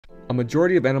A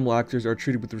majority of animal actors are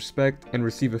treated with respect and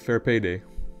receive a fair payday.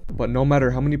 But no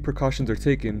matter how many precautions are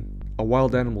taken, a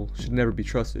wild animal should never be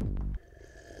trusted.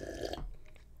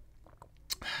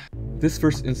 This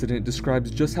first incident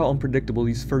describes just how unpredictable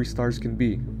these furry stars can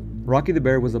be. Rocky the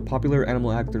Bear was a popular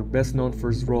animal actor best known for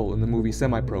his role in the movie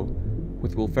Semi-Pro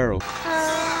with Will Ferrell. Fuck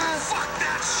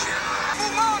that shit!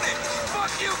 Fumone!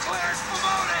 Fuck you, Clarence!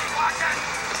 Fumone! Fuck it!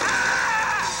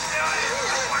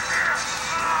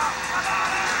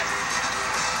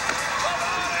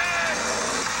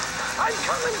 I'm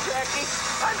coming, Jackie!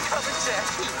 I'm coming,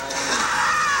 Jackie!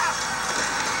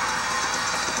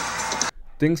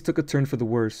 Things took a turn for the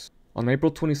worse. On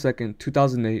April 22,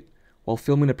 2008, while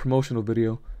filming a promotional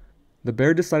video, the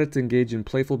bear decided to engage in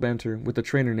playful banter with a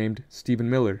trainer named Stephen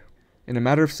Miller. In a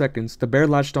matter of seconds, the bear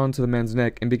latched onto the man's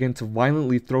neck and began to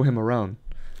violently throw him around.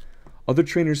 Other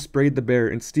trainers sprayed the bear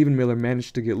and Stephen Miller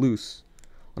managed to get loose.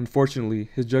 Unfortunately,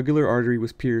 his jugular artery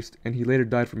was pierced and he later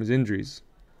died from his injuries.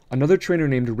 Another trainer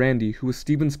named Randy, who was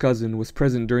Stephen's cousin, was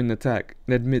present during the attack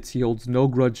and admits he holds no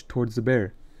grudge towards the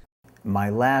bear. My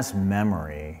last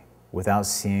memory, without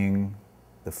seeing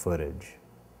the footage,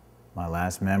 my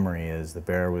last memory is the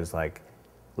bear was like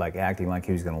acting like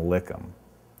he was going to lick him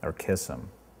or kiss him.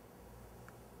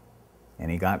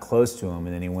 And he got close to him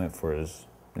and then he went for his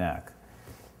neck.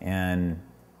 And,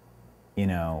 you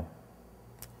know,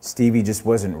 Stevie just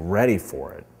wasn't ready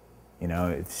for it. You know,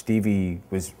 if Stevie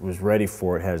was ready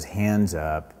for it, had his hands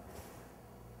up,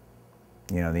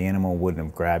 you know, the animal wouldn't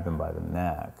have grabbed him by the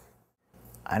neck.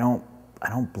 I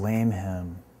don't blame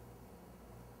him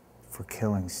for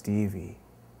killing Stevie.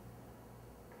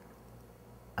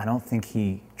 I don't think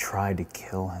he tried to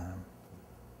kill him.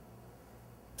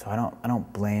 So I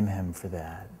don't blame him for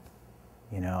that.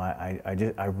 You know,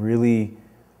 I really,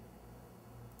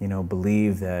 you know,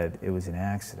 believe that it was an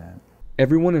accident.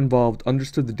 Everyone involved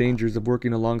understood the dangers of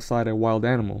working alongside a wild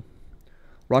animal.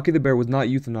 Rocky the Bear was not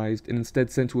euthanized and instead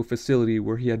sent to a facility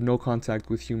where he had no contact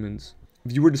with humans.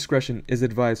 Viewer discretion is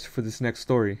advised for this next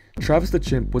story. Travis the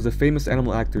chimp was a famous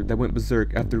animal actor that went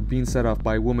berserk after being set off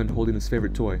by a woman holding his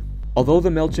favorite toy. Although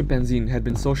the male chimpanzee had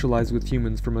been socialized with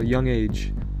humans from a young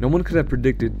age, no one could have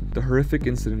predicted the horrific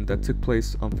incident that took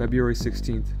place on February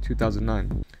 16,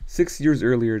 2009. 6 years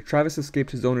earlier, Travis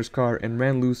escaped his owner's car and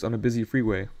ran loose on a busy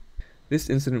freeway. This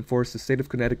incident forced the state of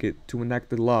Connecticut to enact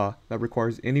the law that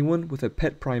requires anyone with a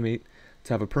pet primate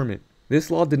to have a permit. This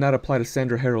law did not apply to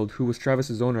Sandra Harold, who was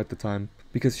Travis's owner at the time,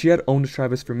 because she had owned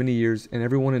Travis for many years and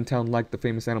everyone in town liked the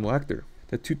famous animal actor.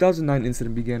 The 2009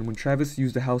 incident began when Travis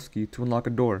used a house key to unlock a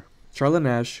door. Charla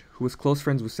Nash, who was close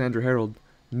friends with Sandra Harold,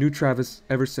 knew Travis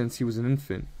ever since he was an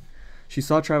infant. She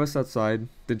saw Travis outside,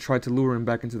 then tried to lure him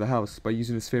back into the house by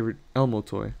using his favorite Elmo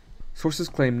toy. Sources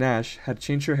claim Nash had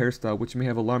changed her hairstyle, which may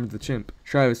have alarmed the chimp.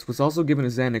 Travis was also given a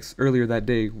Xanax earlier that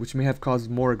day, which may have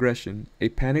caused more aggression. A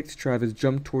panicked Travis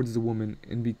jumped towards the woman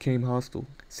and became hostile.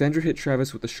 Sandra hit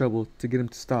Travis with a shovel to get him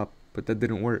to stop, but that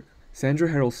didn't work. Sandra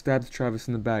Harold stabbed Travis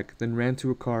in the back, then ran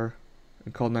to a car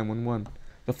and called 911.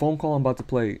 The phone call I'm about to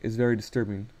play is very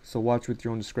disturbing, so watch with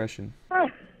your own discretion.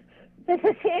 This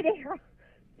is Sandy.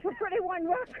 231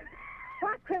 Rock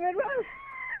Crimin Road.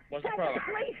 What's the problem?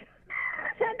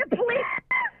 Send the police.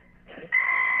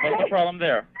 What's the problem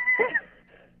there?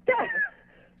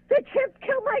 The chimp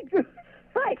killed my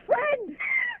friend.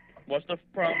 What's the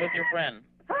problem with your friend?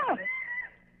 Oh,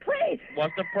 please.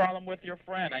 What's the problem with your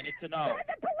friend? I need to know. Send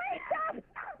the police up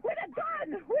with a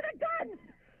gun.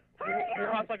 Hurry Who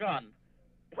up. has a gun?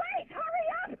 Please,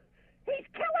 hurry up. He's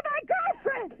killing my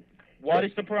girlfriend. What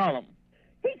is the problem?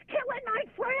 He's killing my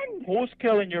friend. Who's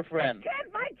killing your friend?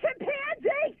 My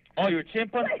chimpanzee. Oh, your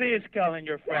chimpanzee is killing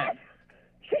your friend.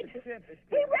 Yes.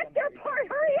 He ripped her apart.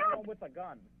 Hurry up. With a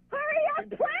gun. Hurry up,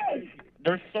 please.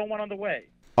 There's someone on the way.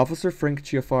 Officer Frank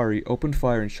Chiafari opened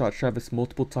fire and shot Travis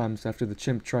multiple times after the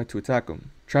chimp tried to attack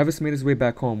him. Travis made his way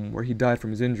back home, where he died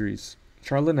from his injuries.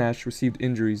 Charla Nash received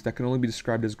injuries that can only be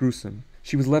described as gruesome.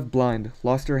 She was left blind,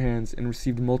 lost her hands, and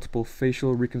received multiple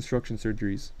facial reconstruction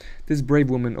surgeries. This brave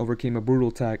woman overcame a brutal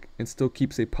attack and still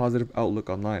keeps a positive outlook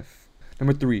on life.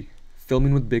 Number 3.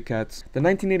 Filming with big cats. The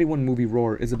 1981 movie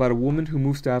Roar is about a woman who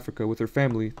moves to Africa with her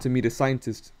family to meet a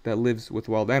scientist that lives with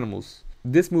wild animals.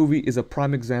 This movie is a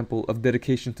prime example of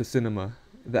dedication to cinema.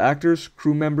 The actors,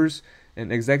 crew members,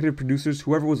 and executive producers,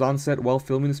 whoever was on set while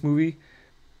filming this movie,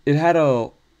 it had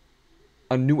a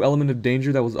new element of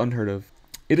danger that was unheard of.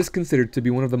 It is considered to be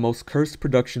one of the most cursed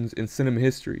productions in cinema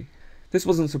history. This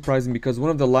wasn't surprising because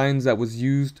one of the lines that was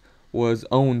used was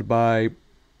owned by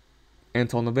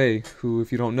Anton LaVey, who,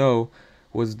 if you don't know,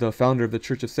 was the founder of the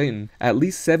Church of Satan. At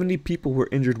least 70 people were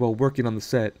injured while working on the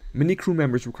set. Many crew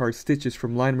members required stitches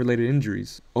from line-related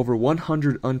injuries. Over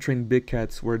 100 untrained big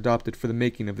cats were adopted for the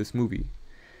making of this movie.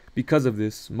 Because of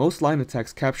this, most lion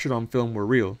attacks captured on film were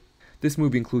real. This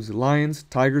movie includes lions,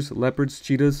 tigers, leopards,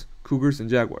 cheetahs, cougars, and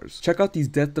jaguars. Check out these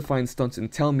death-defying stunts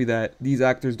and tell me that these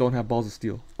actors don't have balls of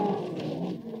steel.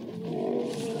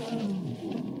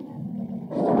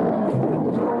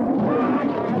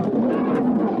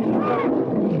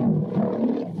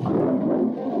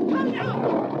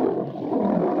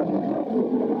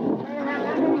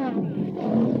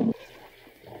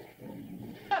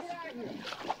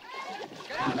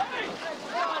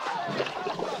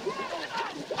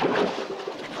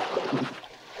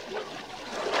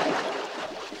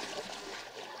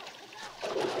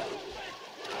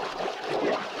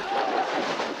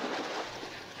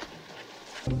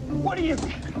 What are you?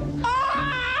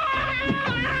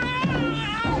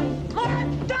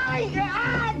 I'm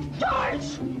dying!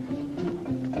 George!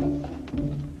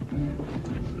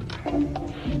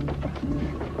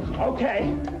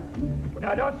 Okay.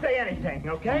 Now don't say anything,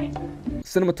 okay?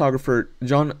 Cinematographer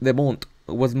John Lebont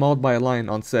was mauled by a lion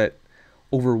on set.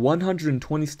 Over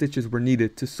 120 stitches were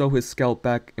needed to sew his scalp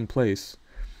back in place.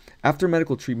 After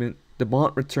medical treatment,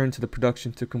 Lebont returned to the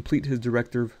production to complete his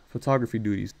director of photography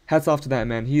duties. Hats off to that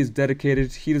man. He is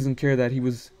dedicated. He doesn't care that he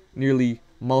was nearly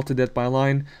mauled to death by a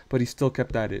lion, but he still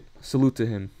kept at it. Salute to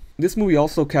him. This movie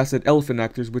also casted elephant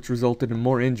actors, which resulted in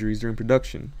more injuries during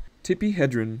production. Tippi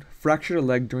Hedren fractured a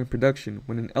leg during production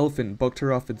when an elephant bucked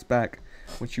her off its back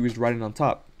when she was riding on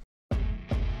top.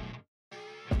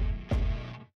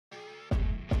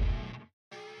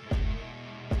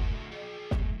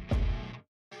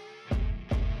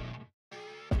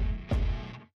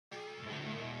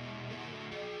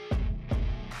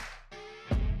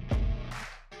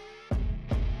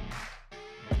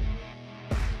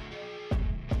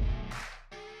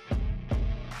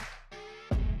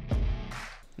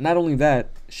 Not only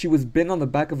that, she was bitten on the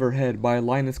back of her head by a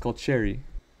lioness called Cherry.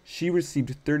 She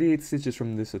received 38 stitches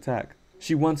from this attack.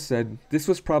 She once said, "This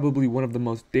was probably one of the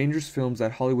most dangerous films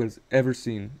that Hollywood has ever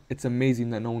seen. It's amazing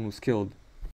that no one was killed."